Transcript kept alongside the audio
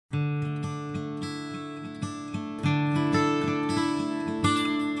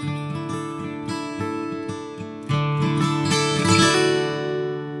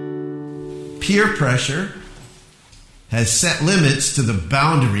peer pressure has set limits to the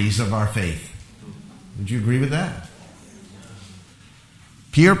boundaries of our faith. Would you agree with that?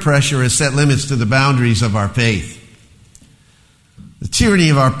 Peer pressure has set limits to the boundaries of our faith. The tyranny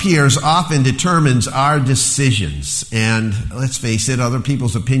of our peers often determines our decisions. And let's face it, other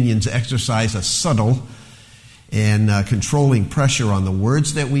people's opinions exercise a subtle and controlling pressure on the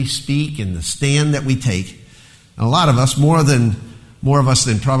words that we speak and the stand that we take. And a lot of us, more of us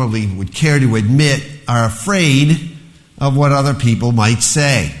than probably would care to admit, are afraid of what other people might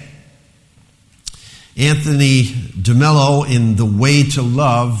say. Anthony DeMello, in The Way to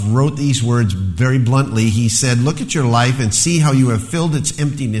Love, wrote these words very bluntly. He said, "Look at your life and see how you have filled its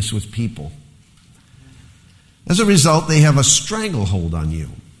emptiness with people. As a result, they have a stranglehold on you.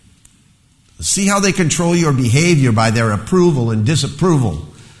 See how they control your behavior by their approval and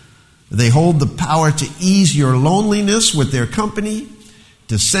disapproval. They hold the power to ease your loneliness with their company,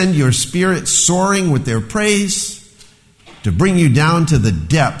 to send your spirit soaring with their praise, to bring you down to the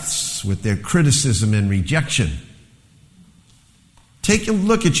depths with their criticism and rejection. Take a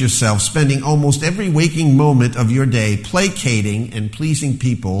look at yourself spending almost every waking moment of your day placating and pleasing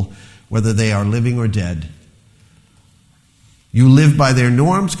people, whether they are living or dead. You live by their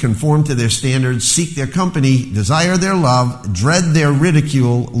norms, conform to their standards, seek their company, desire their love, dread their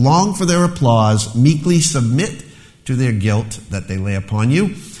ridicule, long for their applause, meekly submit to their guilt that they lay upon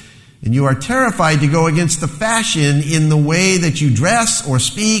you. And you are terrified to go against the fashion in the way that you dress or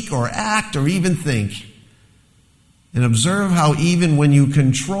speak or act or even think. And observe how even when you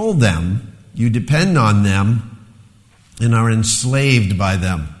control them, you depend on them and are enslaved by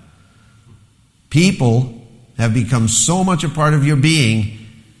them. People have become so much a part of your being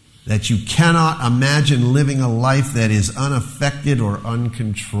that you cannot imagine living a life that is unaffected or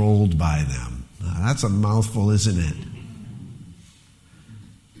uncontrolled by them." Now, that's a mouthful, isn't it?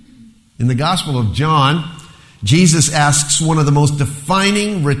 In the Gospel of John, Jesus asks one of the most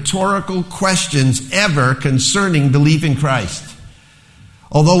defining rhetorical questions ever concerning belief in Christ.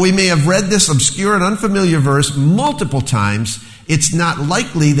 Although we may have read this obscure and unfamiliar verse multiple times, it's not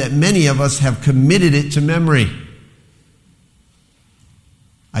likely that many of us have committed it to memory.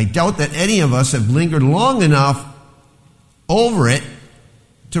 I doubt that any of us have lingered long enough over it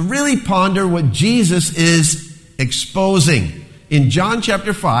to really ponder what Jesus is exposing. In John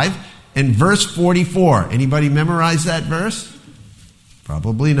chapter 5 and verse 44. Anybody memorize that verse?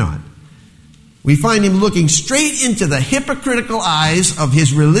 Probably not. We find him looking straight into the hypocritical eyes of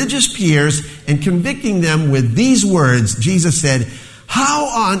his religious peers and convicting them with these words. Jesus said, "How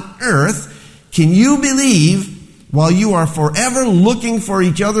on earth can you believe while you are forever looking for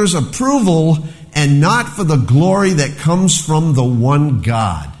each other's approval and not for the glory that comes from the one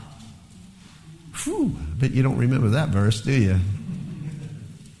God?" Whew, I bet you don't remember that verse, do you?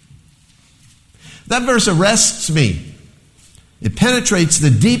 That verse arrests me. It penetrates the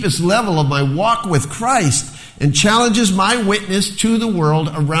deepest level of my walk with Christ and challenges my witness to the world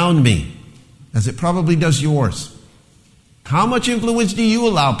around me, as it probably does yours. How much influence do you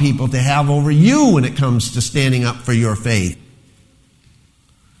allow people to have over you when it comes to standing up for your faith?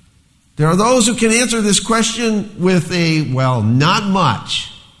 There are those who can answer this question with a, well, not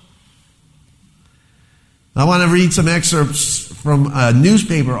much. I want to read some excerpts from a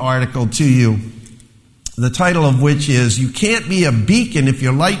newspaper article to you, the title of which is, "You Can't Be a Beacon If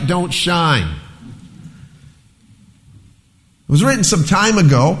Your Light Don't Shine." It was written some time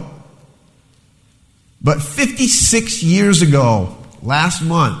ago, but 56 years ago, last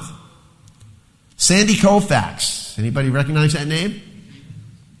month, Sandy Koufax, anybody recognize that name?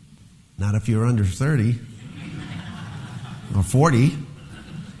 Not if you're under 30, or 40,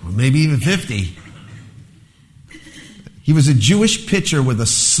 or maybe even 50. He was a Jewish pitcher with a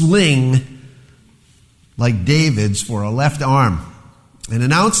sling like David's for a left arm, and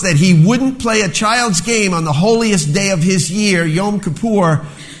announced that he wouldn't play a child's game on the holiest day of his year, Yom Kippur.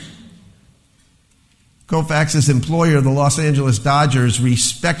 Koufax's employer, the Los Angeles Dodgers,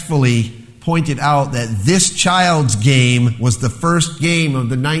 respectfully pointed out that this child's game was the first game of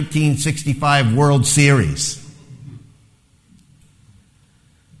the 1965 World Series.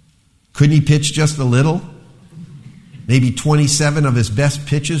 Couldn't he pitch just a little? Maybe 27 of his best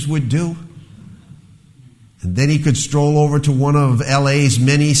pitches would do. And then he could stroll over to one of LA's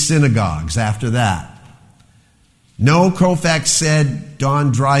many synagogues after that. No, Koufax said,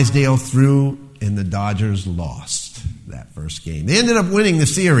 Don Drysdale threw and the Dodgers lost that first game. They ended up winning the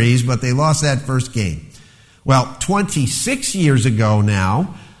series, but they lost that first game. Well, 26 years ago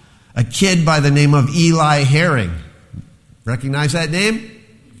now, a kid by the name of Eli Herring, recognize that name?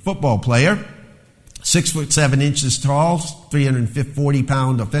 Football player. 6'7" tall,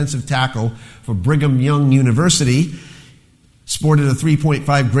 340-pound offensive tackle for Brigham Young University. Sported a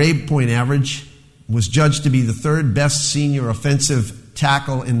 3.5 grade point average. Was judged to be the third best senior offensive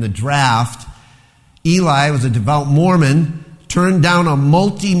tackle in the draft. Eli was a devout Mormon, turned down a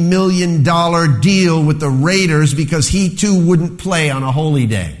multi-million-dollar deal with the Raiders because he too wouldn't play on a holy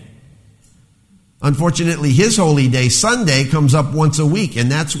day. Unfortunately, his holy day, Sunday, comes up once a week, and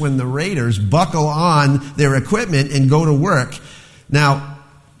that's when the Raiders buckle on their equipment and go to work. Now,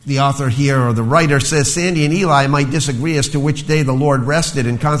 the author here, or the writer, says Sandy and Eli might disagree as to which day the Lord rested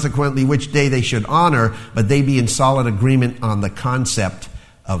and consequently which day they should honor, but they be in solid agreement on the concept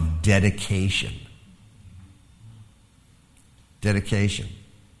of dedication. Dedication.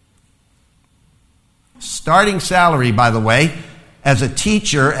 Starting salary, by the way, as a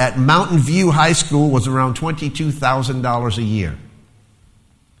teacher at Mountain View High School was around $22,000 a year.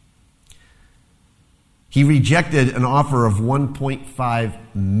 He rejected an offer of $1.5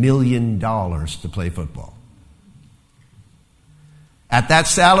 million to play football. At that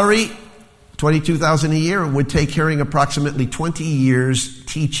salary, $22,000 a year, it would take Herring approximately 20 years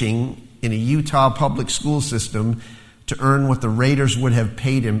teaching in a Utah public school system to earn what the Raiders would have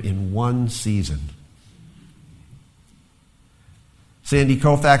paid him in one season. Sandy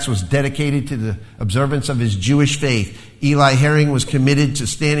Koufax was dedicated to the observance of his Jewish faith. Eli Herring was committed to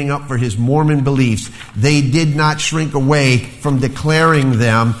standing up for his Mormon beliefs. They did not shrink away from declaring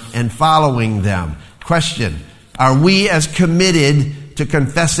them and following them. Question: are we as committed to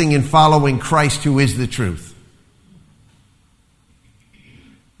confessing and following Christ, who is the truth?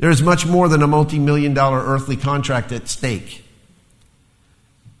 There is much more than a multi-million-dollar earthly contract at stake.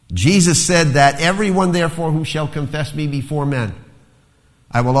 Jesus said that everyone, therefore, who shall confess me before men,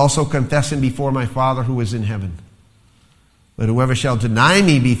 I will also confess him before my Father who is in heaven. But whoever shall deny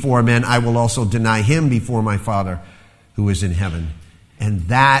me before men, I will also deny him before my Father who is in heaven. And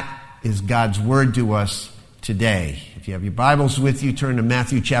that is God's word to us today. If you have your Bibles with you, turn to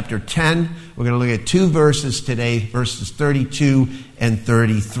Matthew chapter 10. We're going to look at two verses today, verses 32 and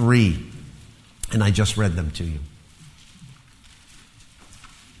 33. And I just read them to you.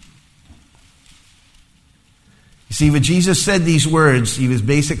 You see, when Jesus said these words, he was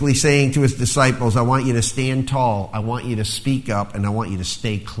basically saying to his disciples, I want you to stand tall, I want you to speak up, and I want you to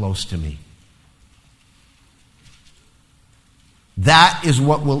stay close to me. That is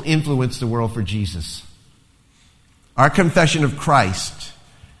what will influence the world for Jesus. Our confession of Christ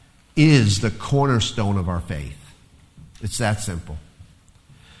is the cornerstone of our faith. It's that simple.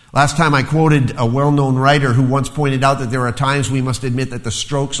 Last time I quoted a well-known writer who once pointed out that there are times we must admit that the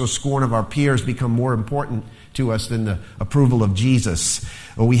strokes or scorn of our peers become more important to us than the approval of Jesus.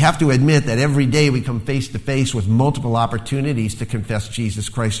 Well, we have to admit that every day we come face to face with multiple opportunities to confess Jesus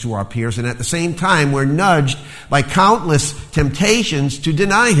Christ to our peers, and at the same time we're nudged by countless temptations to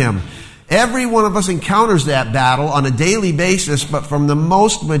deny him. Every one of us encounters that battle on a daily basis, but from the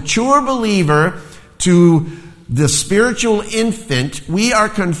most mature believer to the spiritual infant, we are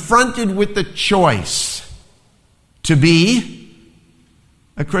confronted with the choice to be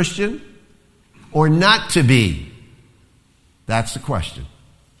a Christian or not to be. That's the question.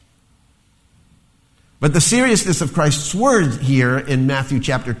 But the seriousness of Christ's word here in Matthew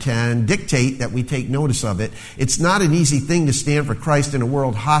chapter 10 dictate that we take notice of it. It's not an easy thing to stand for Christ in a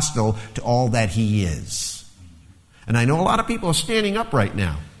world hostile to all that he is. And I know a lot of people are standing up right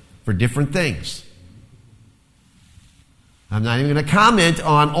now for different things. I'm not even going to comment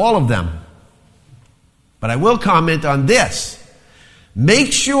on all of them. But I will comment on this.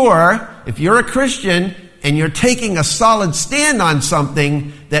 Make sure, if you're a Christian and you're taking a solid stand on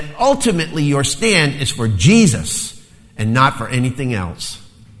something, that ultimately your stand is for Jesus and not for anything else.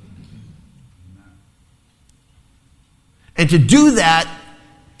 And to do that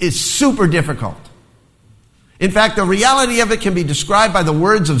is super difficult. In fact, the reality of it can be described by the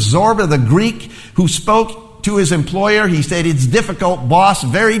words of Zorba, the Greek, who spoke to his employer. He said, it's difficult, boss,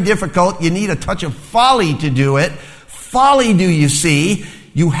 very difficult. You need a touch of folly to do it. Folly, do you see?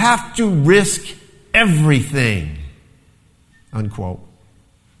 You have to risk everything. Unquote.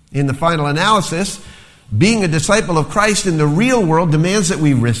 In the final analysis, being a disciple of Christ in the real world demands that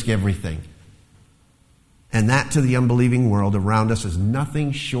we risk everything. And that to the unbelieving world around us is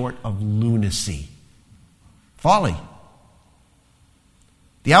nothing short of lunacy. Folly.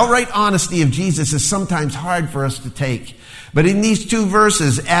 The outright honesty of Jesus is sometimes hard for us to take. But in these two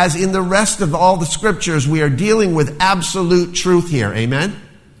verses, as in the rest of all the scriptures, we are dealing with absolute truth here. Amen?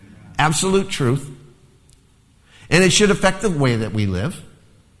 Absolute truth. And it should affect the way that we live.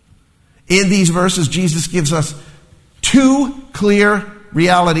 In these verses, Jesus gives us two clear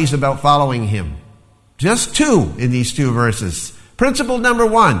realities about following him. Just two in these two verses. Principle number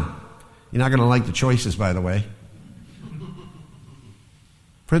one. You're not going to like the choices, by the way.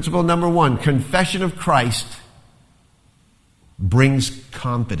 Principle number one, confession of Christ brings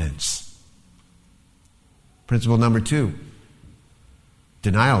confidence. Principle number two,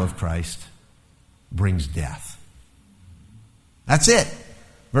 denial of Christ brings death. That's it.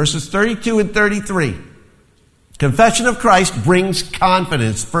 Verses 32 and 33. Confession of Christ brings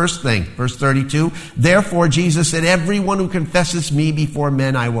confidence. First thing, verse 32. Therefore, Jesus said, everyone who confesses me before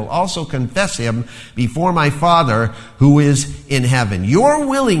men, I will also confess him before my Father who is in heaven. Your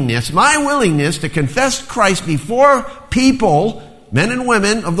willingness, my willingness to confess Christ before people, men and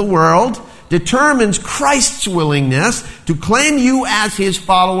women of the world, determines Christ's willingness to claim you as his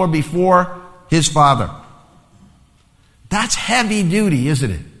follower before his Father. That's heavy duty,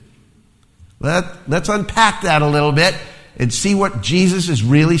 isn't it? Let's unpack that a little bit and see what Jesus is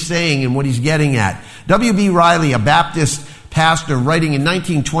really saying and what he's getting at. W.B. Riley, a Baptist pastor writing in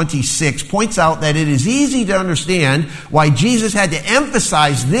 1926, points out that it is easy to understand why Jesus had to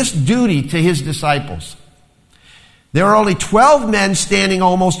emphasize this duty to his disciples. There are only 12 men standing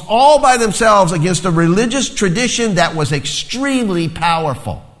almost all by themselves against a religious tradition that was extremely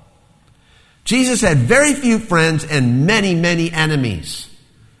powerful. Jesus had very few friends and many, many enemies.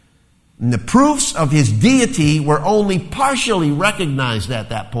 And the proofs of his deity were only partially recognized at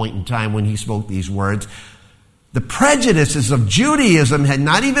that point in time when he spoke these words. The prejudices of Judaism had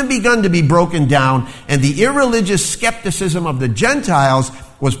not even begun to be broken down, and the irreligious skepticism of the Gentiles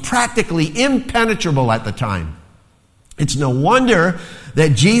was practically impenetrable at the time. It's no wonder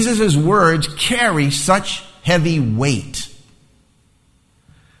that Jesus' words carry such heavy weight.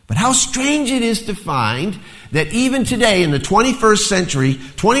 But how strange it is to find that even today in the 21st century,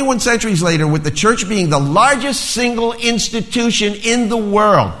 21 centuries later, with the church being the largest single institution in the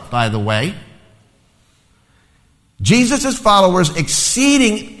world, by the way, Jesus' followers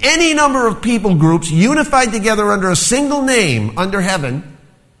exceeding any number of people groups unified together under a single name under heaven,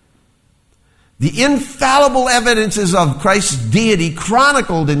 the infallible evidences of Christ's deity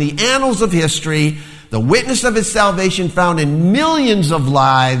chronicled in the annals of history, the witness of his salvation found in millions of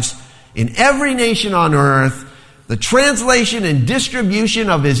lives in every nation on earth, the translation and distribution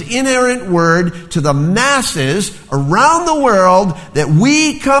of his inerrant word to the masses around the world, that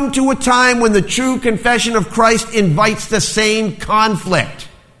we come to a time when the true confession of Christ invites the same conflict.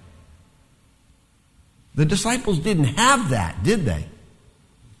 The disciples didn't have that, did they?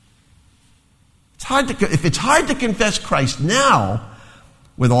 If it's hard to confess Christ now,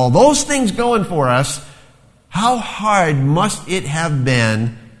 with all those things going for us, how hard must it have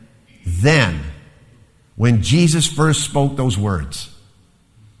been then when Jesus first spoke those words?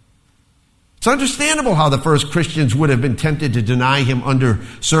 It's understandable how the first Christians would have been tempted to deny him under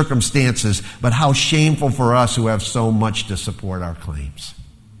circumstances, but how shameful for us who have so much to support our claims.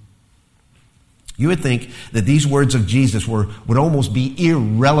 You would think that these words of Jesus would almost be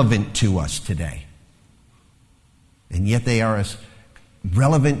irrelevant to us today. And yet they are as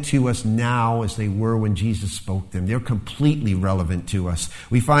relevant to us now as they were when Jesus spoke them. They're completely relevant to us.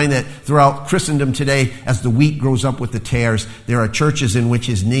 We find that throughout Christendom today, as the wheat grows up with the tares, there are churches in which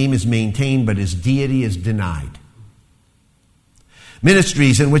his name is maintained, but his deity is denied.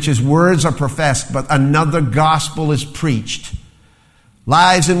 Ministries in which his words are professed, but another gospel is preached.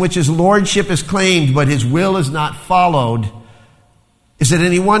 Lives in which his lordship is claimed, but his will is not followed. Is it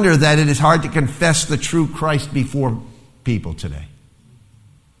any wonder that it is hard to confess the true Christ before people today?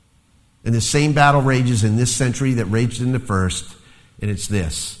 And the same battle rages in this century that raged in the first, and it's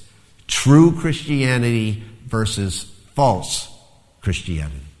this: true Christianity versus false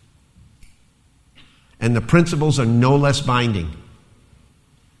Christianity. And the principles are no less binding.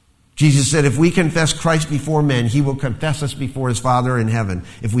 Jesus said, if we confess Christ before men, he will confess us before his Father in heaven.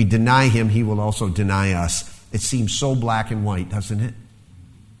 If we deny him, he will also deny us. It seems so black and white, doesn't it?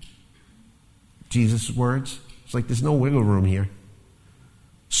 Jesus' words. It's like there's no wiggle room here.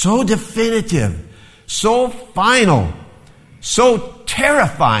 So definitive, so final, so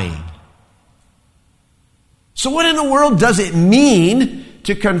terrifying. So what in the world does it mean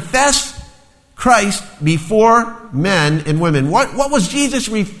to confess Christ before men and women? What was Jesus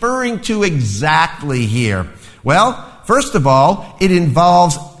referring to exactly here? Well, first of all, it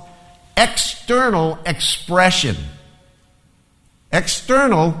involves external expression.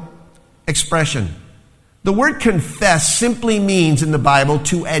 External expression. The word confess simply means in the Bible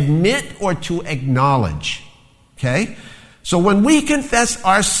to admit or to acknowledge. Okay? So when we confess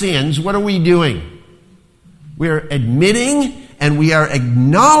our sins, what are we doing? We're admitting and we are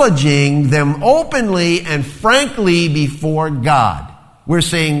acknowledging them openly and frankly before God. We're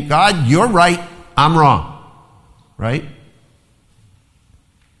saying, God, you're right, I'm wrong, right?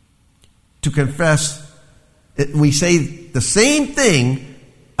 To confess, we say the same thing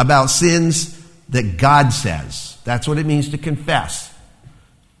about sins that God says. That's what it means to confess.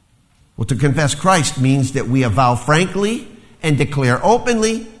 Well, to confess Christ means that we avow frankly and declare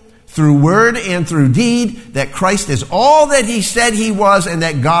openly, through word and through deed, that Christ is all that he said he was and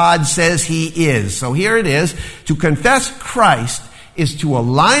that God says he is. So here it is. To confess Christ is to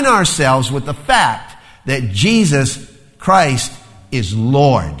align ourselves with the fact that Jesus Christ is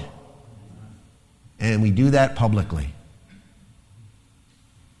Lord. And we do that publicly.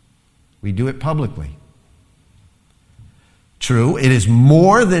 We do it publicly. True, it is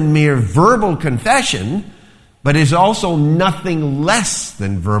more than mere verbal confession, but it is also nothing less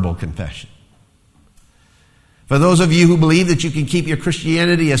than verbal confession. For those of you who believe that you can keep your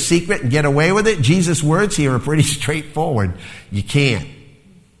Christianity a secret and get away with it, Jesus' words here are pretty straightforward. You can't.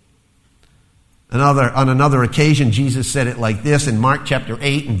 On another occasion, Jesus said it like this in Mark chapter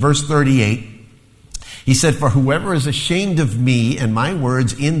 8 and verse 38. He said, "For whoever is ashamed of me and my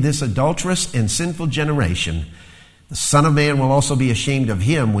words in this adulterous and sinful generation, the Son of Man will also be ashamed of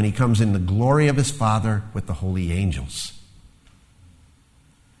him when he comes in the glory of his Father with the holy angels."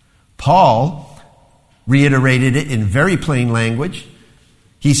 Paul reiterated it in very plain language.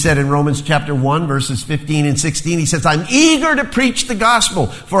 He said in Romans chapter 1, verses 15 and 16, he says, "I'm eager to preach the gospel,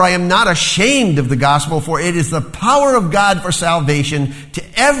 for I am not ashamed of the gospel, for it is the power of God for salvation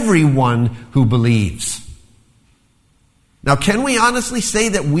to everyone who believes." Now, can we honestly say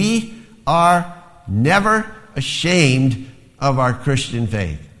that we are never ashamed of our Christian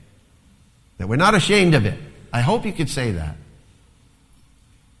faith? That we're not ashamed of it? I hope you could say that.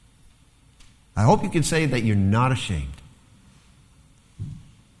 I hope you could say that you're not ashamed.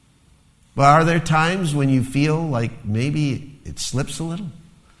 But are there times when you feel like maybe it slips a little?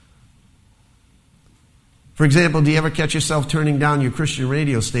 For example, do you ever catch yourself turning down your Christian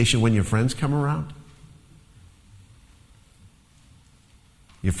radio station when your friends come around?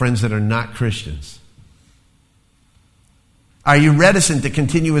 Your friends that are not Christians. Are you reticent to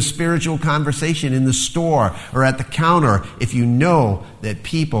continue a spiritual conversation in the store or at the counter if you know that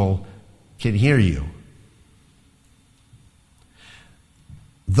people can hear you?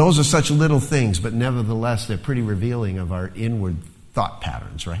 Those are such little things, but nevertheless, they're pretty revealing of our inward thought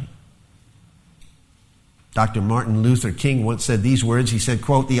patterns, right? Dr. Martin Luther King once said these words. He said,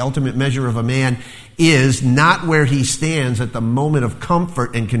 quote, "The ultimate measure of a man is not where he stands at the moment of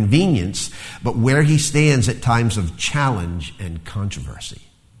comfort and convenience, but where he stands at times of challenge and controversy."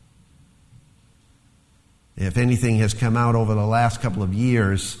 If anything has come out over the last couple of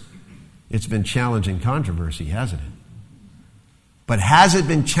years, it's been challenge and controversy, hasn't it? But has it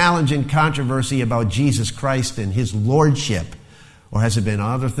been challenge and controversy about Jesus Christ and his lordship, or has it been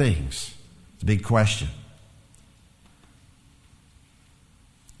other things? It's a big question.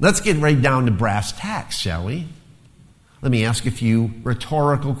 Let's get right down to brass tacks, shall we? Let me ask a few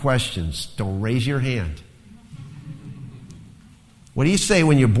rhetorical questions. Don't raise your hand. What do you say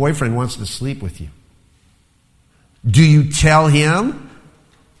when your boyfriend wants to sleep with you? Do you tell him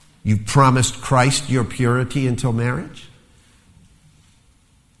you've promised Christ your purity until marriage?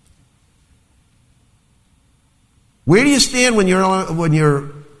 Where do you stand when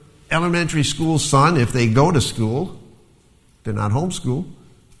your elementary school son, if they go to school, they're not homeschooled,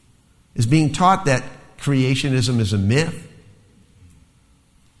 is being taught that creationism is a myth,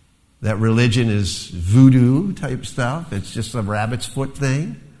 that religion is voodoo type stuff, it's just a rabbit's foot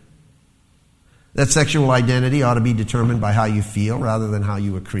thing, that sexual identity ought to be determined by how you feel rather than how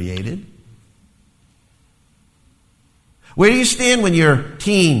you were created? Where do you stand when your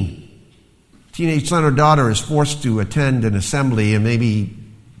teenage son or daughter is forced to attend an assembly, and maybe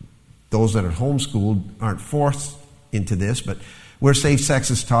those that are homeschooled aren't forced into this, but where safe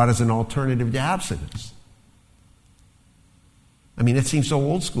sex is taught as an alternative to abstinence? I mean, it seems so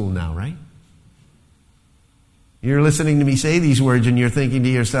old school now, right? You're listening to me say these words and you're thinking to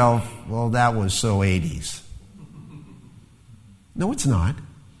yourself, well, that was so 80s. No, it's not.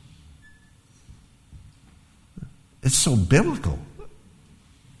 It's so biblical.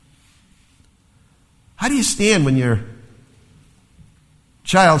 How do you stand when your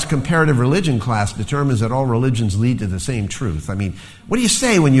child's comparative religion class determines that all religions lead to the same truth? I mean, what do you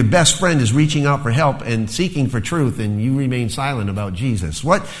say when your best friend is reaching out for help and seeking for truth and you remain silent about Jesus?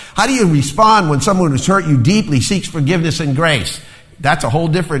 How do you respond when someone who's hurt you deeply seeks forgiveness and grace? That's a whole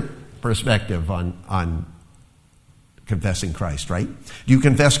different perspective on confessing Christ, right? Do you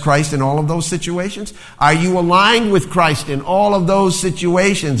confess Christ in all of those situations? Are you aligned with Christ in all of those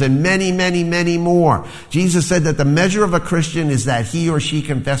situations and many, many, many more? Jesus said that the measure of a Christian is that he or she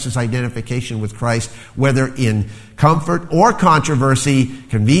confesses identification with Christ, whether in comfort or controversy,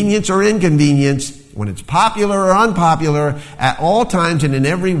 convenience or inconvenience, when it's popular or unpopular, at all times and in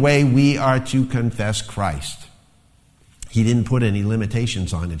every way, we are to confess Christ. He didn't put any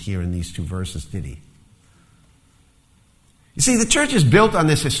limitations on it here in these two verses, did he? You see, the church is built on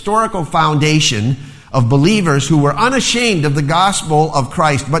this historical foundation of believers who were unashamed of the gospel of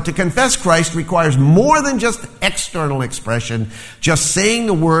Christ. But to confess Christ requires more than just external expression. Just saying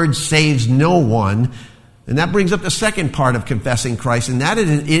the word saves no one. And that brings up the second part of confessing Christ, and that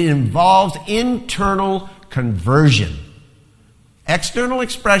it involves internal conversion. External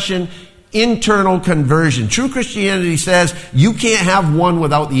expression, internal conversion. True Christianity says you can't have one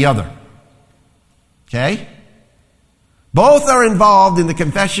without the other. Okay? Both are involved in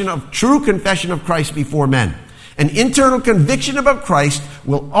the true confession of Christ before men. An internal conviction about Christ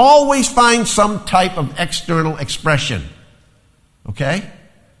will always find some type of external expression. Okay?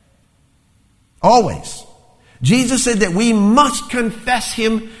 Always. Jesus said that we must confess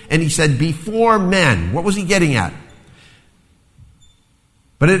him, and he said before men. What was he getting at?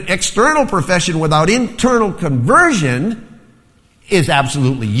 But an external profession without internal conversion is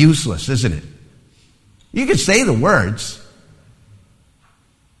absolutely useless, isn't it? You can say the words.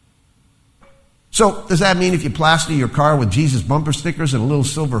 So, does that mean if you plaster your car with Jesus bumper stickers and a little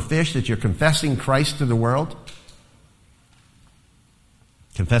silver fish that you're confessing Christ to the world?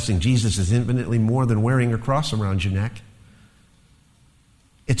 Confessing Jesus is infinitely more than wearing a cross around your neck.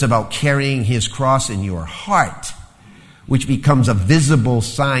 It's about carrying his cross in your heart, which becomes a visible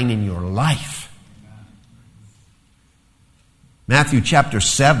sign in your life. Matthew chapter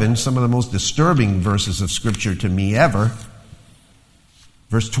 7, some of the most disturbing verses of Scripture to me ever.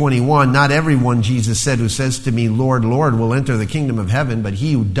 Verse 21, not everyone, Jesus said, who says to me, Lord, Lord, will enter the kingdom of heaven, but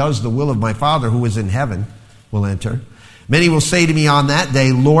he who does the will of my Father who is in heaven will enter. Many will say to me on that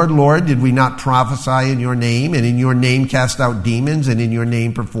day, Lord, Lord, did we not prophesy in your name, and in your name cast out demons, and in your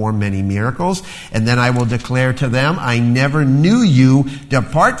name perform many miracles? And then I will declare to them, I never knew you.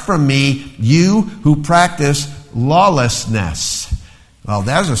 Depart from me, you who practice lawlessness. Well,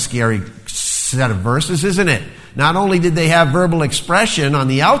 that's a scary set of verses, isn't it? Not only did they have verbal expression on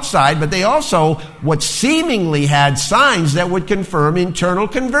the outside, but they also, what seemingly had signs that would confirm internal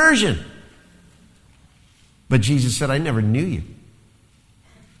conversion. But Jesus said, I never knew you.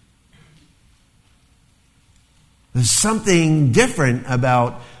 There's something different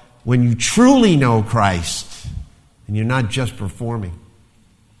about when you truly know Christ and you're not just performing.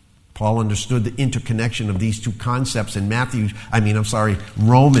 Paul understood the interconnection of these two concepts in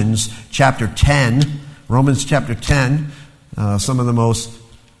Romans chapter 10. Romans chapter 10, some of the most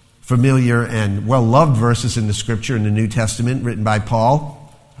familiar and well-loved verses in the Scripture in the New Testament, written by Paul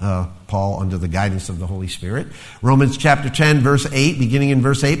under the guidance of the Holy Spirit. Romans chapter 10, verse 8, beginning in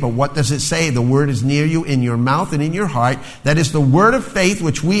verse 8, but what does it say? The word is near you, in your mouth and in your heart. That is the word of faith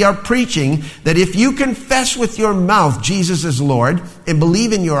which we are preaching, that if you confess with your mouth Jesus is Lord, and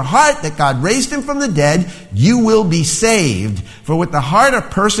believe in your heart that God raised him from the dead, you will be saved. For with the heart a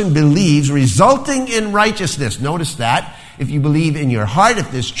person believes, resulting in righteousness. Notice that. If you believe in your heart, if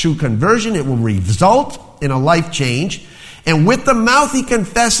there's true conversion, it will result in a life change. And with the mouth he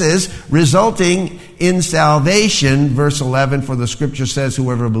confesses, resulting in salvation. Verse 11, for the Scripture says,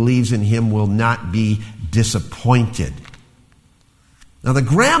 whoever believes in him will not be disappointed. Now the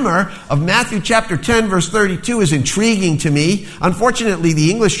grammar of Matthew chapter 10, verse 32 is intriguing to me. Unfortunately,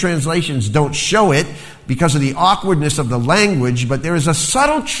 the English translations don't show it because of the awkwardness of the language, but there is a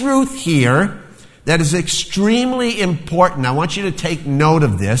subtle truth here that is extremely important. I want you to take note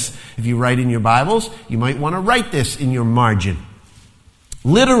of this. If you write in your Bibles, you might want to write this in your margin.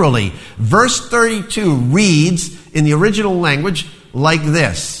 Literally, verse 32 reads in the original language like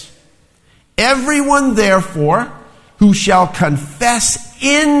this. Everyone, therefore, who shall confess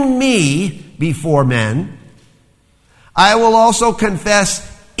in me before men, I will also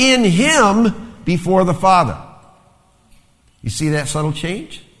confess in him before the Father. You see that subtle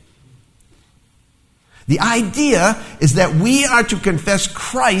change? The idea is that we are to confess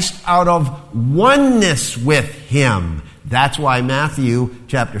Christ out of oneness with him. That's why Matthew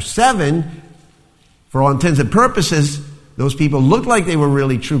chapter 7, for all intents and purposes, those people looked like they were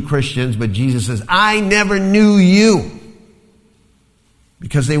really true Christians, but Jesus says, I never knew you.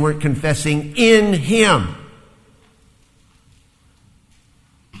 Because they weren't confessing in him.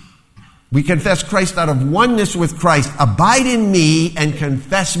 We confess Christ out of oneness with Christ. Abide in me and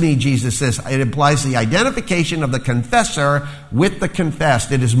confess me, Jesus says. It implies the identification of the confessor with the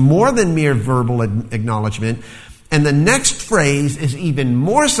confessed. It is more than mere verbal acknowledgement. And the next phrase is even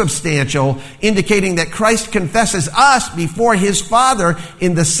more substantial, indicating that Christ confesses us before his Father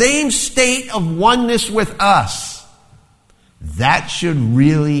in the same state of oneness with us. That should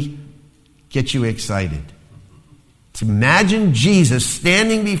really get you excited. To imagine Jesus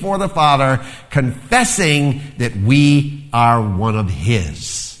standing before the Father, confessing that we are one of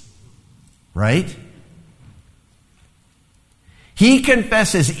his. Right? He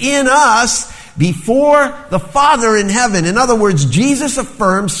confesses in us before the Father in heaven. In other words, Jesus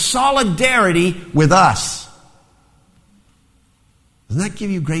affirms solidarity with us. Doesn't that give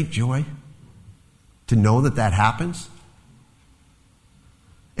you great joy to know that that happens?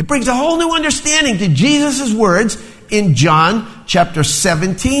 It brings a whole new understanding to Jesus' words in John chapter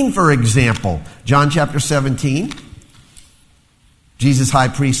 17, for example. John chapter 17, Jesus' high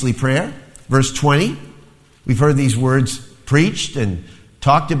priestly prayer, verse 20. We've heard these words preached and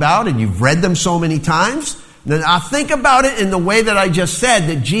talked about, and you've read them so many times. Now think about it in the way that I just said,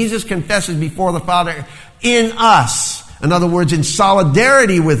 that Jesus confesses before the Father in us. In other words, in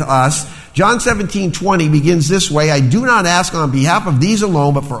solidarity with us. John 17:20 begins this way: I do not ask on behalf of these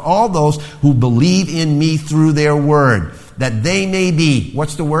alone, but for all those who believe in me through their word, that they may be,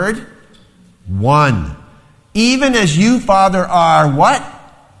 what's the word? One. Even as you, Father, are what?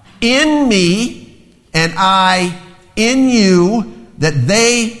 In me, and I in you, that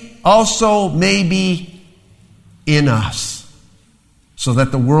they also may be in us, so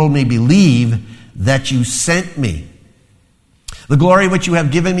that the world may believe that you sent me. The glory which you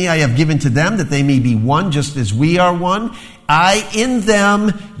have given me, I have given to them, that they may be one, just as we are one. I in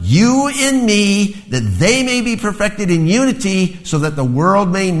them, you in me, that they may be perfected in unity, so that the world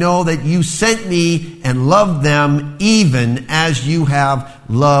may know that you sent me and loved them, even as you have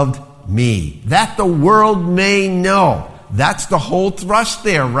loved me. That the world may know. That's the whole thrust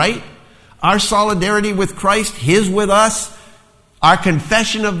there, right? Our solidarity with Christ, his with us, our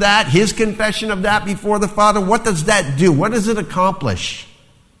confession of that, his confession of that before the Father. What does that do? What does it accomplish?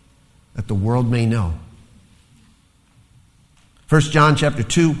 That the world may know. 1 John chapter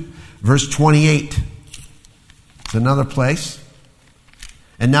 2, verse 28. It's another place.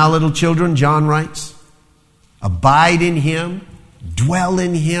 And now, little children, John writes, abide in him, dwell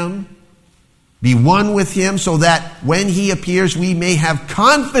in him, be one with him, so that when he appears we may have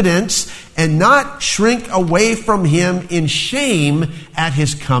confidence and not shrink away from him in shame at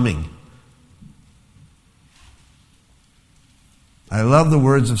his coming. I love the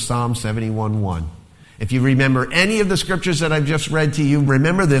words of Psalm 71:1. If you remember any of the scriptures that I've just read to you,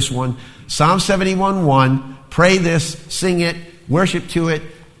 remember this one. Psalm 71:1. Pray this, sing it, worship to it,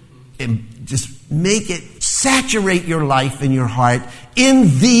 and just make it saturate your life and your heart.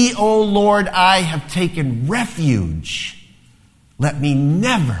 In thee, O Lord, I have taken refuge. Let me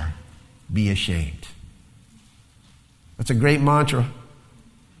never be ashamed. That's a great mantra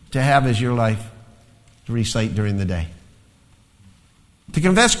to have as your life to recite during the day. To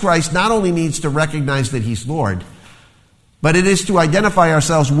confess Christ not only means to recognize that he's Lord, but it is to identify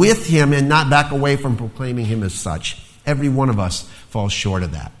ourselves with him and not back away from proclaiming him as such. Every one of us falls short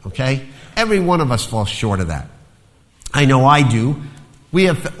of that, okay? Every one of us falls short of that. I know I do. We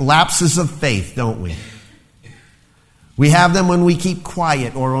have lapses of faith, don't we? We have them when we keep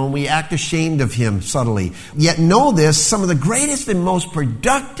quiet or when we act ashamed of him subtly. Yet know this, some of the greatest and most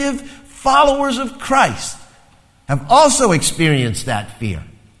productive followers of Christ have also experienced that fear.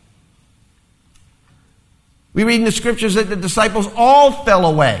 We read in the scriptures that the disciples all fell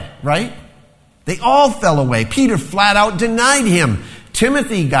away, right? They all fell away. Peter flat out denied him.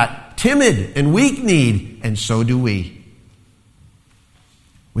 Timothy got timid and weak-kneed, and so do we.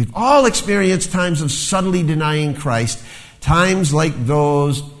 We've all experienced times of subtly denying Christ. Times like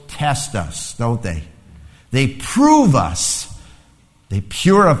those test us, don't they? They prove us. They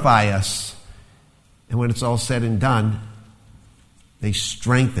purify us. And when it's all said and done, they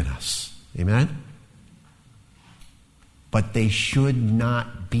strengthen us. Amen? But they should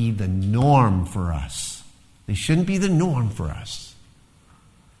not be the norm for us. They shouldn't be the norm for us.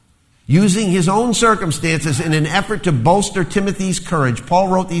 Using his own circumstances in an effort to bolster Timothy's courage, Paul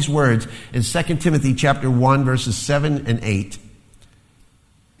wrote these words in 2 Timothy chapter 1, verses 7 and 8.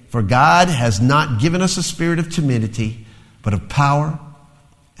 For God has not given us a spirit of timidity, but of power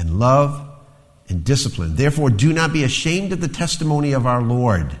and love and discipline. Therefore, do not be ashamed of the testimony of our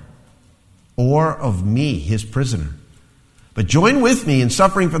Lord, or of me, his prisoner, But join with me in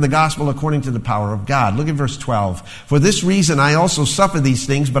suffering for the gospel according to the power of God. Look at verse 12. For this reason I also suffer these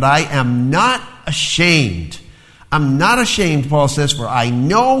things, but I am not ashamed. I'm not ashamed, Paul says, for I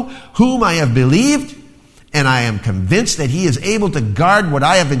know whom I have believed, and I am convinced that he is able to guard what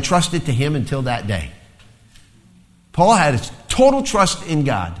I have entrusted to him until that day. Paul had his total trust in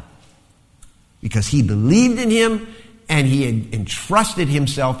God because he believed in him and he had entrusted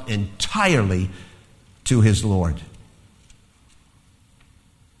himself entirely to his Lord.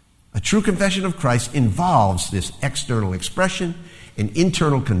 A true confession of Christ involves this external expression, an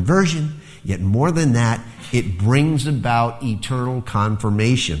internal conversion, yet more than that, it brings about eternal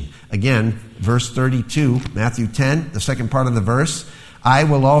confirmation. Again, verse 32, Matthew 10, the second part of the verse. I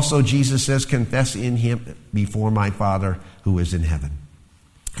will also, Jesus says, confess in him before my Father who is in heaven.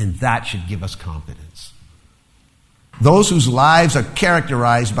 And that should give us confidence. Those whose lives are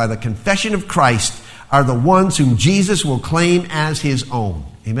characterized by the confession of Christ are the ones whom Jesus will claim as his own.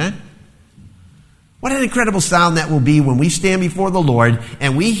 Amen? What an incredible sound that will be when we stand before the Lord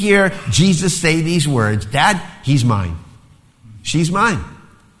and we hear Jesus say these words, Dad, he's mine. She's mine.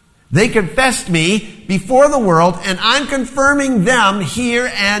 They confessed me before the world, and I'm confirming them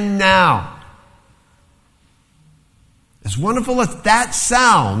here and now. As wonderful as that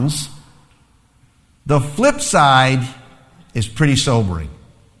sounds, the flip side is pretty sobering.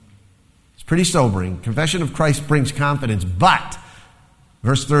 It's pretty sobering. Confession of Christ brings confidence, but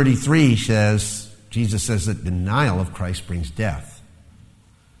verse 33 says, Jesus says that denial of Christ brings death.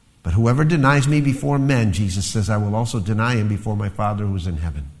 But whoever denies me before men, Jesus says, I will also deny him before my Father who is in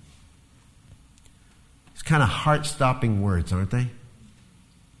heaven. It's kind of heart-stopping words, aren't they?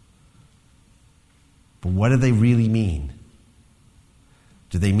 But what do they really mean?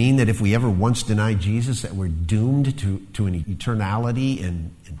 Do they mean that if we ever once deny Jesus, that we're doomed to an eternality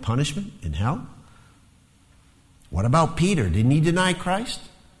and punishment in hell? What about Peter? Didn't he deny Christ?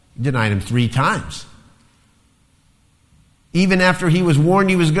 He denied him 3 times. Even after he was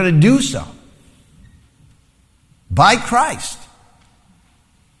warned he was going to do so. By Christ.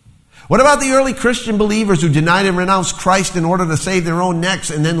 What about the early Christian believers who denied and renounced Christ in order to save their own necks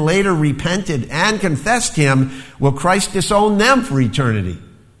and then later repented and confessed him? Will Christ disown them for eternity?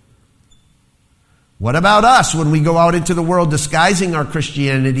 What about us when we go out into the world disguising our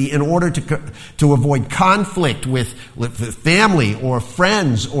Christianity in order to avoid conflict with family or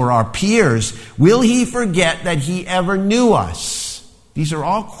friends or our peers? Will he forget that he ever knew us? These are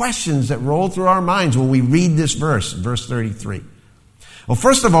all questions that roll through our minds when we read this verse, verse 33. Well,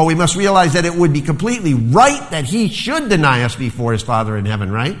 first of all, we must realize that it would be completely right that he should deny us before his Father in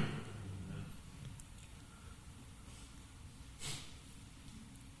heaven, right?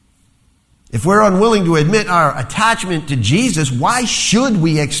 If we're unwilling to admit our attachment to Jesus, why should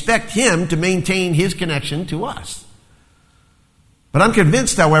we expect him to maintain his connection to us? But I'm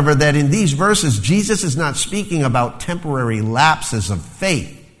convinced, however, that in these verses, Jesus is not speaking about temporary lapses of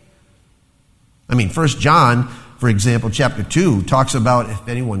faith. I mean, 1 John, for example, chapter 2, talks about if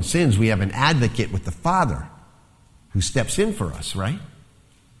anyone sins, we have an advocate with the Father who steps in for us, right?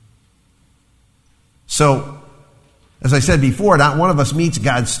 So, as I said before, not one of us meets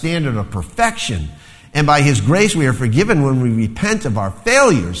God's standard of perfection. And by his grace we are forgiven when we repent of our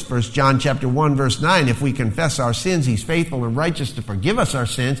failures. 1 John chapter 1, verse 9, if we confess our sins, he's faithful and righteous to forgive us our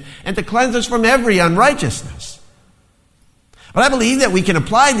sins and to cleanse us from every unrighteousness. But I believe that we can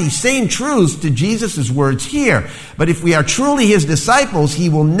apply these same truths to Jesus' words here. But if we are truly his disciples, he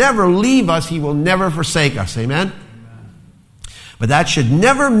will never leave us. He will never forsake us. Amen? But that should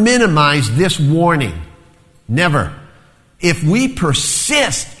never minimize this warning. Never. If we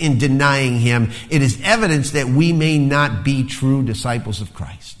persist in denying him, it is evidence that we may not be true disciples of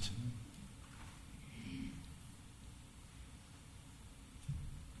Christ.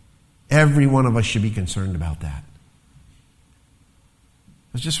 Every one of us should be concerned about that.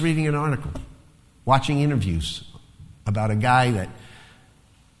 I was just reading an article, watching interviews about a guy that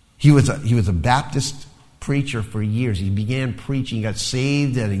he was a Baptist preacher for years. He began preaching. He got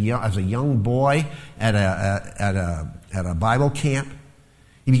saved as a young boy at a Bible camp.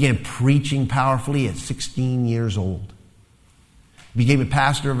 He began preaching powerfully at 16 years old. He became a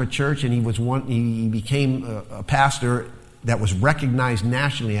pastor of a church, and he became a pastor that was recognized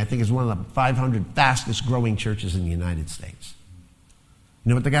nationally. I think is one of the 500 fastest growing churches in the United States. You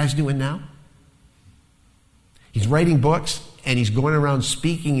know what the guy's doing now? He's writing books, and he's going around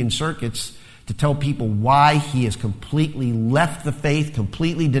speaking in circuits to tell people why he has completely left the faith,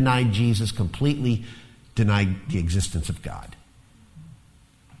 completely denied Jesus, completely denied the existence of God.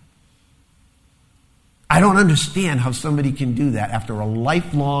 I don't understand how somebody can do that after a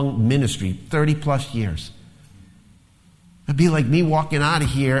lifelong ministry, 30 plus years. It'd be like me walking out of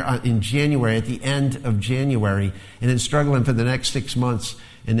here in January, at the end of January, and then struggling for the next 6 months,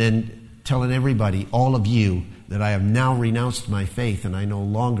 and then telling everybody, all of you, that I have now renounced my faith and I no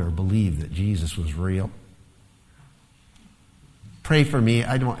longer believe that Jesus was real. Pray for me.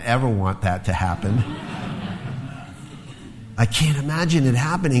 I don't ever want that to happen. I can't imagine it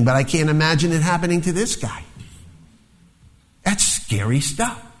happening, but I can't imagine it happening to this guy. That's scary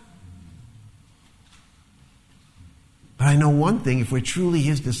stuff. But I know one thing, if we're truly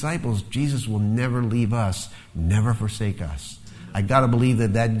his disciples, Jesus will never leave us, never forsake us. I got to believe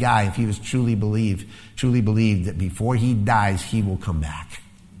that that guy, if he was truly believed that before he dies, he will come back.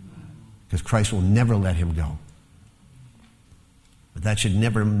 Because Christ will never let him go. But that should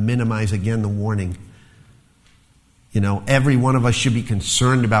never minimize, again, the warning. You know, every one of us should be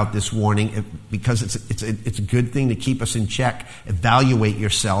concerned about this warning because it's a good thing to keep us in check. Evaluate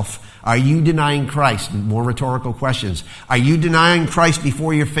yourself. Are you denying Christ? More rhetorical questions. Are you denying Christ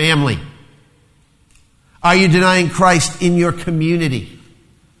before your family? Are you denying Christ in your community?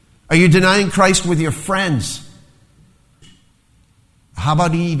 Are you denying Christ with your friends? How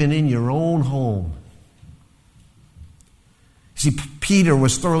about even in your own home? See, Peter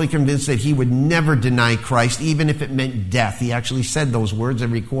was thoroughly convinced that he would never deny Christ, even if it meant death. He actually said those words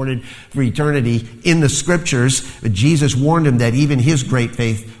and recorded for eternity in the Scriptures. But Jesus warned him that even his great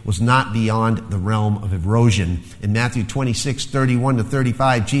faith was not beyond the realm of erosion. In Matthew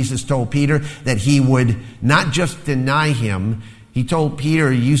 26:31-35, Jesus told Peter that he would not just deny him. He told Peter,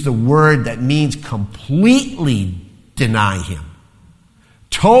 he used a word that means completely deny him.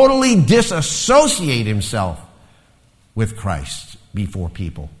 Totally disassociate himself with Christ before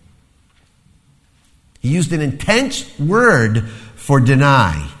people. He used an intense word for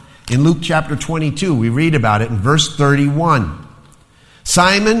deny. In Luke chapter 22, we read about it in verse 31.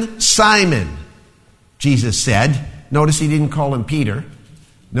 Simon, Simon, Jesus said. Notice he didn't call him Peter.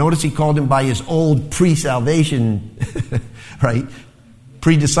 Notice he called him by his old pre-salvation, right,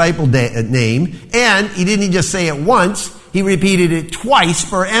 pre-disciple name. And he didn't just say it once. He repeated it twice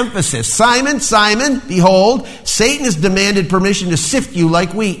for emphasis. Simon, Simon, behold, Satan has demanded permission to sift you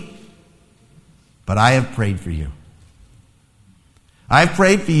like wheat. But I have prayed for you. I have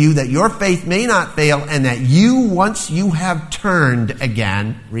prayed for you that your faith may not fail and that you, once you have turned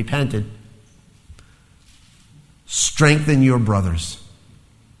again, repented, strengthen your brothers.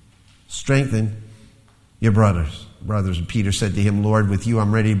 Strengthen your brothers. Brothers, and Peter said to him, Lord, with you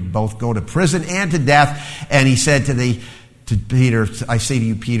I'm ready to both go to prison and to death. And he said to Peter, I say to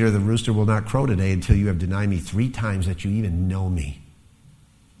you, Peter, the rooster will not crow today until you have denied me 3 times that you even know me.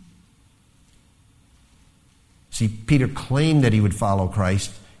 See, Peter claimed that he would follow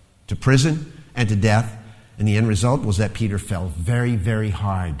Christ to prison and to death. And the end result was that Peter fell very, very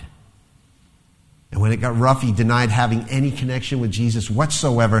hard. And when it got rough, he denied having any connection with Jesus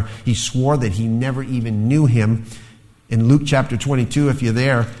whatsoever. He swore that he never even knew him. In Luke chapter 22, if you're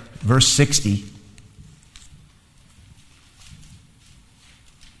there, verse 60.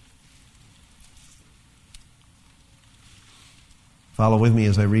 Follow with me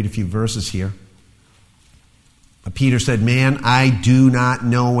as I read a few verses here. But Peter said, man, I do not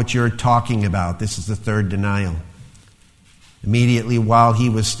know what you're talking about. This is the third denial. Immediately while he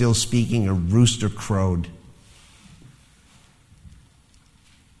was still speaking, a rooster crowed.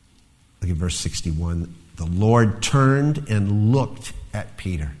 Look at verse 61. The Lord turned and looked at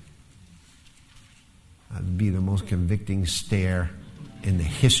Peter. That would be the most convicting stare in the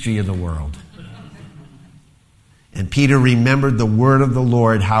history of the world. And Peter remembered the word of the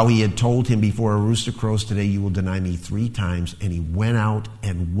Lord, how he had told him, before a rooster crows today, you will deny me 3 times. And he went out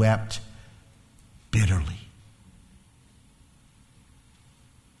and wept bitterly.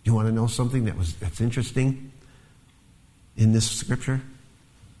 You want to know something that's interesting in this scripture?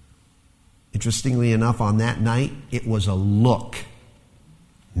 Interestingly enough, on that night, it was a look,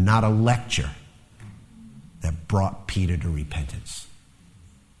 not a lecture, that brought Peter to repentance.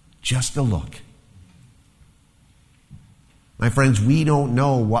 Just a look. My friends, we don't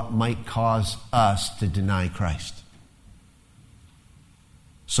know what might cause us to deny Christ.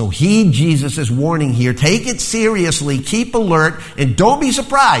 So heed Jesus' warning here. Take it seriously. Keep alert. And don't be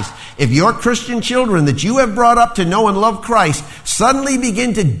surprised if your Christian children that you have brought up to know and love Christ suddenly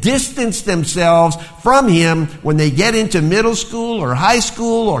begin to distance themselves from Him when they get into middle school or high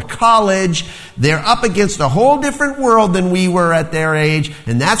school or college. They're up against a whole different world than we were at their age.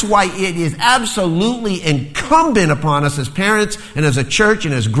 And that's why it is absolutely incumbent upon us as parents and as a church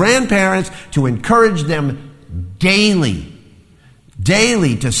and as grandparents to encourage them daily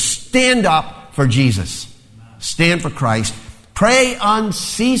to stand up for Jesus. Stand for Christ. Pray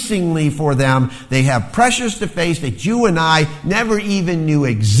unceasingly for them. They have pressures to face that you and I never even knew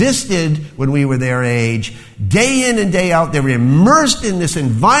existed when we were their age. Day in and day out, they're immersed in this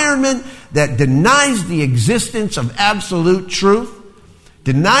environment that denies the existence of absolute truth,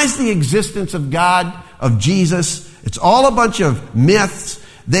 denies the existence of God, of Jesus. It's all a bunch of myths.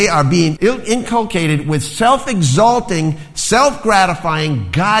 They are being inculcated with self-exalting,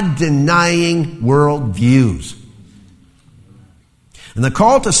 self-gratifying, God-denying worldviews. And the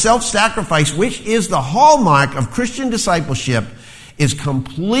call to self-sacrifice, which is the hallmark of Christian discipleship, is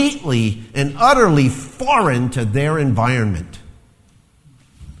completely and utterly foreign to their environment.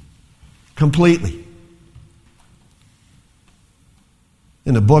 Completely.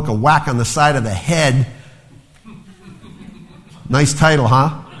 In the book, A Whack on the Side of the Head. Nice title,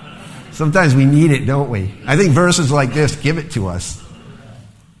 huh? Sometimes we need it, don't we? I think verses like this give it to us.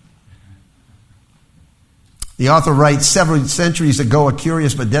 The author writes, several centuries ago, a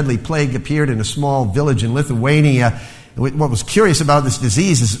curious but deadly plague appeared in a small village in Lithuania. What was curious about this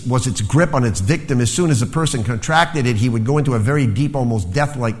disease was its grip on its victim. As soon as a person contracted it, he would go into a very deep, almost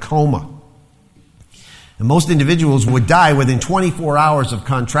death-like coma. And most individuals would die within 24 hours of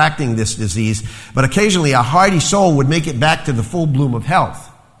contracting this disease, but occasionally a hardy soul would make it back to the full bloom of health.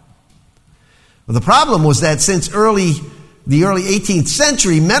 Well, the problem was that since the early 18th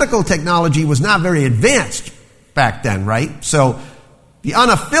century, medical technology was not very advanced back then, right? So the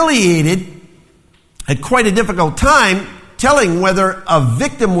unaffiliated had quite a difficult time telling whether a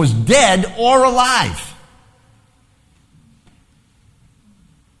victim was dead or alive.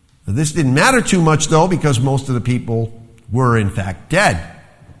 Now, this didn't matter too much, though, because most of the people were, in fact, dead.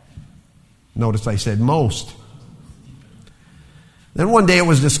 Notice I said most. Then one day it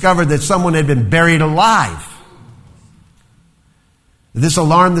was discovered that someone had been buried alive. This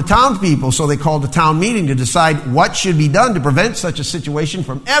alarmed the townspeople, so they called a town meeting to decide what should be done to prevent such a situation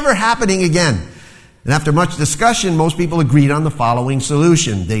from ever happening again. And after much discussion, most people agreed on the following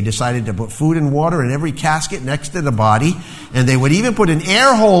solution. They decided to put food and water in every casket next to the body, and they would even put an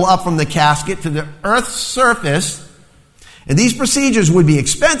air hole up from the casket to the earth's surface. And these procedures would be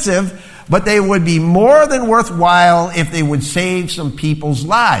expensive, but they would be more than worthwhile if they would save some people's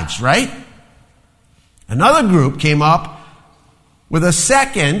lives, right? Another group came up with a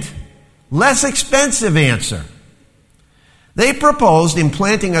second, less expensive answer. They proposed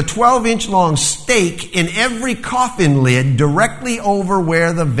implanting a 12-inch long stake in every coffin lid directly over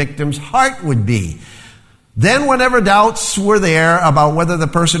where the victim's heart would be. Then whatever doubts were there about whether the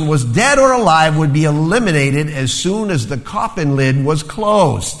person was dead or alive would be eliminated as soon as the coffin lid was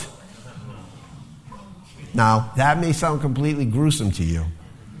closed. Now, that may sound completely gruesome to you.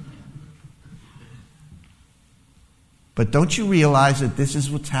 But don't you realize that this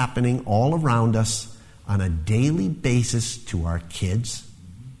is what's happening all around us on a daily basis to our kids?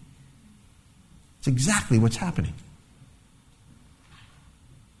 It's exactly what's happening.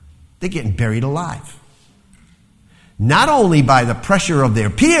 They're getting buried alive. Not only by the pressure of their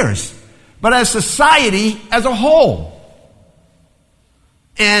peers, but as society as a whole.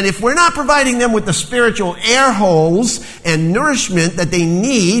 And if we're not providing them with the spiritual air holes and nourishment that they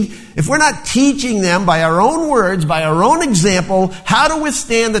need, if we're not teaching them by our own words, by our own example, how to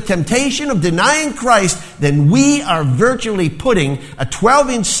withstand the temptation of denying Christ, then we are virtually putting a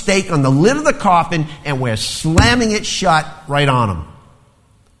 12-inch stake on the lid of the coffin and we're slamming it shut right on them.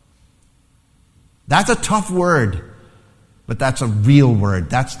 That's a tough word. But that's a real word.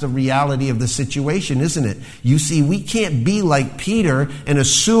 That's the reality of the situation, isn't it? You see, we can't be like Peter and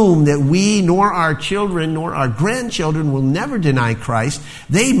assume that we, nor our children, nor our grandchildren will never deny Christ.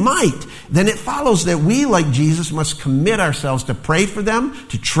 They might. Then it follows that we, like Jesus, must commit ourselves to pray for them,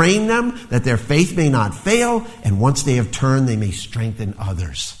 to train them, that their faith may not fail, and once they have turned, they may strengthen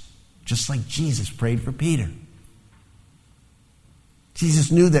others. Just like Jesus prayed for Peter.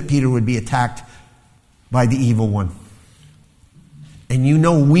 Jesus knew that Peter would be attacked by the evil one. And you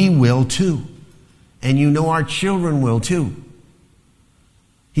know we will too. And you know our children will too.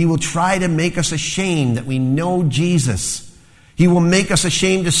 He will try to make us ashamed that we know Jesus. He will make us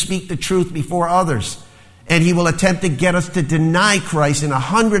ashamed to speak the truth before others. And he will attempt to get us to deny Christ in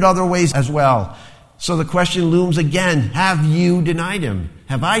 100 other ways as well. So the question looms again, have you denied him?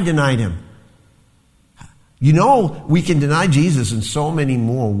 Have I denied him? You know we can deny Jesus in so many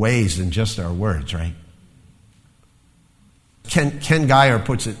more ways than just our words, right? Ken Geyer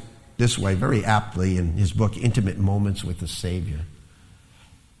puts it this way very aptly in his book, Intimate Moments with the Savior.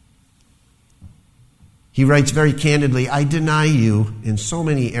 He writes very candidly, I deny you in so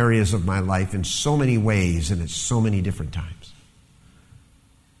many areas of my life, in so many ways, and at so many different times.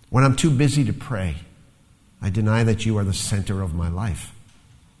 When I'm too busy to pray. I deny that you are the center of my life.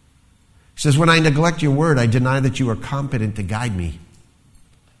 He says, when I neglect your word, I deny that you are competent to guide me.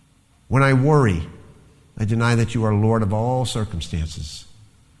 When I worry, I deny that you are Lord of all circumstances.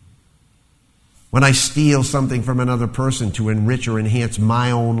 When I steal something from another person to enrich or enhance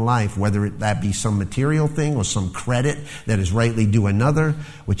my own life, whether that be some material thing or some credit that is rightly due another,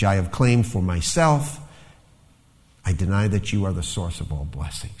 which I have claimed for myself, I deny that you are the source of all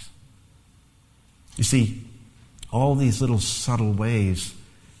blessings. You see, all these little subtle ways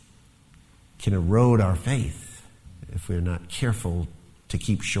can erode our faith if we're not careful to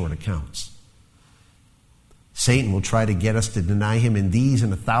keep short accounts. Satan will try to get us to deny him in these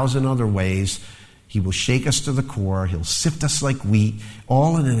and 1,000 other ways. He will shake us to the core. He'll sift us like wheat,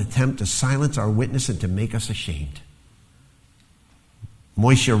 all in an attempt to silence our witness and to make us ashamed.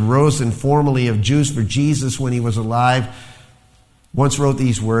 Moshe Rosen, formerly of Jews for Jesus when he was alive, once wrote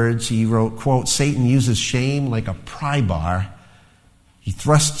these words. He wrote, quote, Satan uses shame like a pry bar. He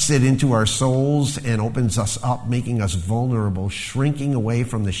thrusts it into our souls and opens us up, making us vulnerable. Shrinking away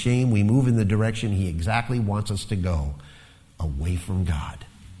from the shame, we move in the direction he exactly wants us to go, away from God.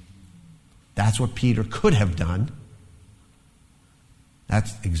 That's what Peter could have done.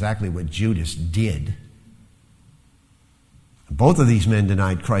 That's exactly what Judas did. Both of these men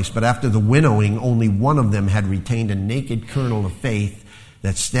denied Christ, but after the winnowing, only one of them had retained a naked kernel of faith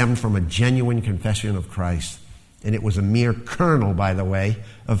that stemmed from a genuine confession of Christ. And it was a mere kernel, by the way,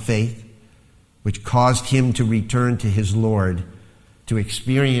 of faith, which caused him to return to his Lord, to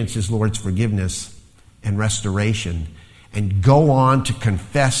experience his Lord's forgiveness and restoration, and go on to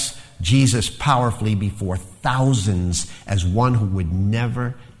confess Jesus powerfully before thousands as one who would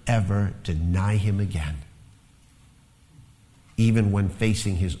never, ever deny him again, even when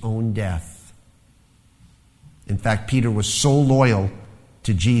facing his own death. In fact, Peter was so loyal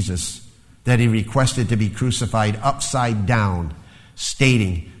to Jesus that he requested to be crucified upside down,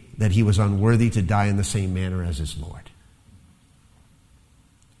 stating that he was unworthy to die in the same manner as his Lord.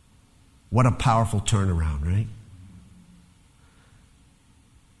 What a powerful turnaround, right?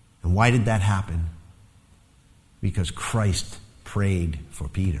 And why did that happen? Because Christ prayed for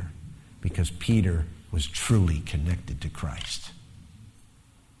Peter. Because Peter was truly connected to Christ.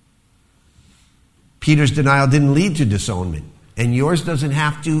 Peter's denial didn't lead to disownment. And yours doesn't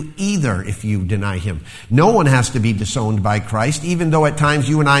have to either if you deny him. No one has to be disowned by Christ. Even though at times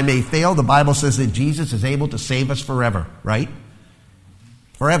you and I may fail, the Bible says that Jesus is able to save us forever, right?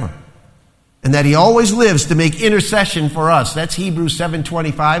 Forever. And that he always lives to make intercession for us. That's Hebrews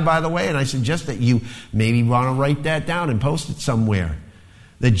 7:25, by the way. And I suggest that you maybe want to write that down and post it somewhere.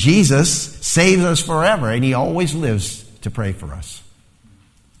 That Jesus saves us forever and he always lives to pray for us.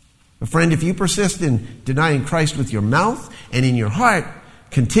 But friend, if you persist in denying Christ with your mouth and in your heart,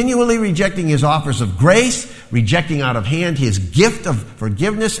 continually rejecting his offers of grace, rejecting out of hand his gift of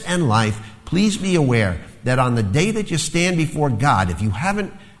forgiveness and life, please be aware that on the day that you stand before God, if you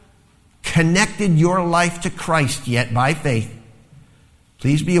haven't connected your life to Christ yet by faith,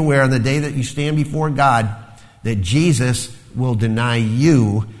 please be aware on the day that you stand before God that Jesus will deny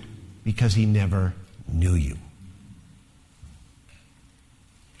you because he never knew you.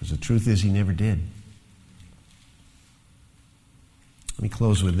 Because the truth is, he never did. Let me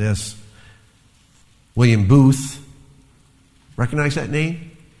close with this. William Booth. Recognize that name?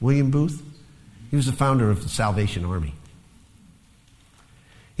 William Booth? He was the founder of the Salvation Army.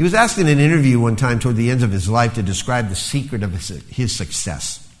 He was asked in an interview one time toward the end of his life to describe the secret of his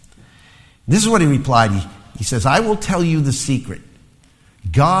success. This is what he replied. He says, I will tell you the secret.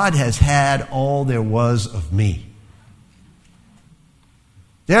 God has had all there was of me.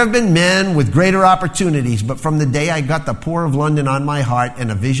 There have been men with greater opportunities, but from the day I got the poor of London on my heart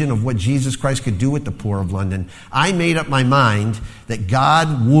and a vision of what Jesus Christ could do with the poor of London, I made up my mind that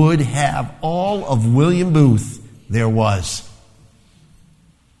God would have all of William Booth there was.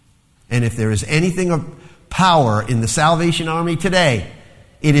 And if there is anything of power in the Salvation Army today,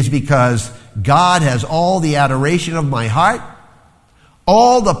 it is because God has all the adoration of my heart,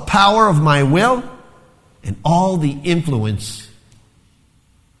 all the power of my will, and all the influence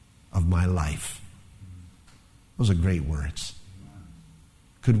of my life. Those are great words.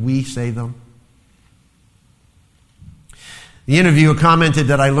 Could we say them? The interviewer commented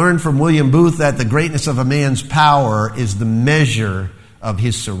that I learned from William Booth that the greatness of a man's power is the measure of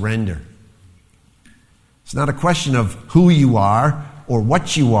his surrender. It's not a question of who you are or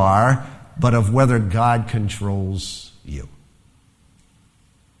what you are, but of whether God controls you.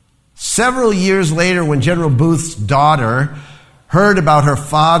 Several years later, when General Booth's daughter heard about her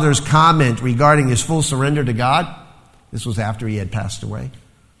father's comment regarding his full surrender to God, this was after he had passed away,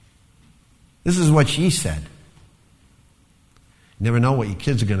 This is what she said. You never know what your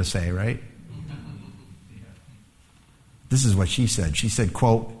kids are going to say, right? This is what she said. She said,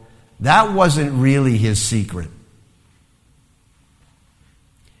 quote, "That wasn't really his secret.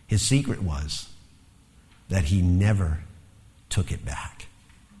 His secret was that he never took it back."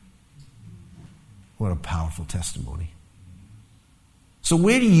 What a powerful testimony. So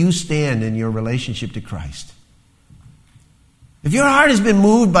where do you stand in your relationship to Christ? If your heart has been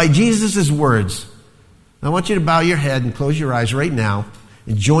moved by Jesus' words, I want you to bow your head and close your eyes right now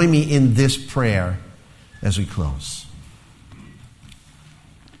and join me in this prayer as we close.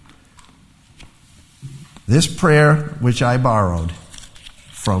 This prayer, which I borrowed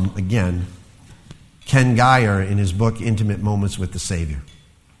from, again, Ken Geyer in his book, Intimate Moments with the Savior,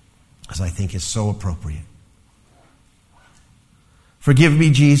 as I think is so appropriate. Forgive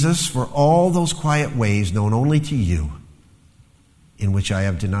me, Jesus, for all those quiet ways known only to you in which I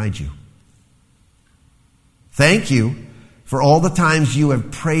have denied you. Thank you for all the times you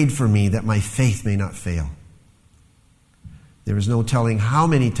have prayed for me that my faith may not fail. There is no telling how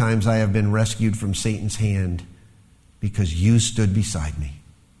many times I have been rescued from Satan's hand because you stood beside me.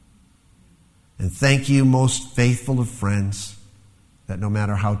 And thank you, most faithful of friends, that no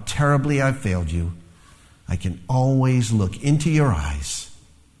matter how terribly I've failed you, I can always look into your eyes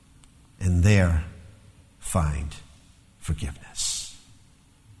and there find forgiveness.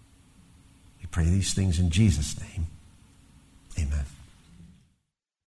 We pray these things in Jesus' name.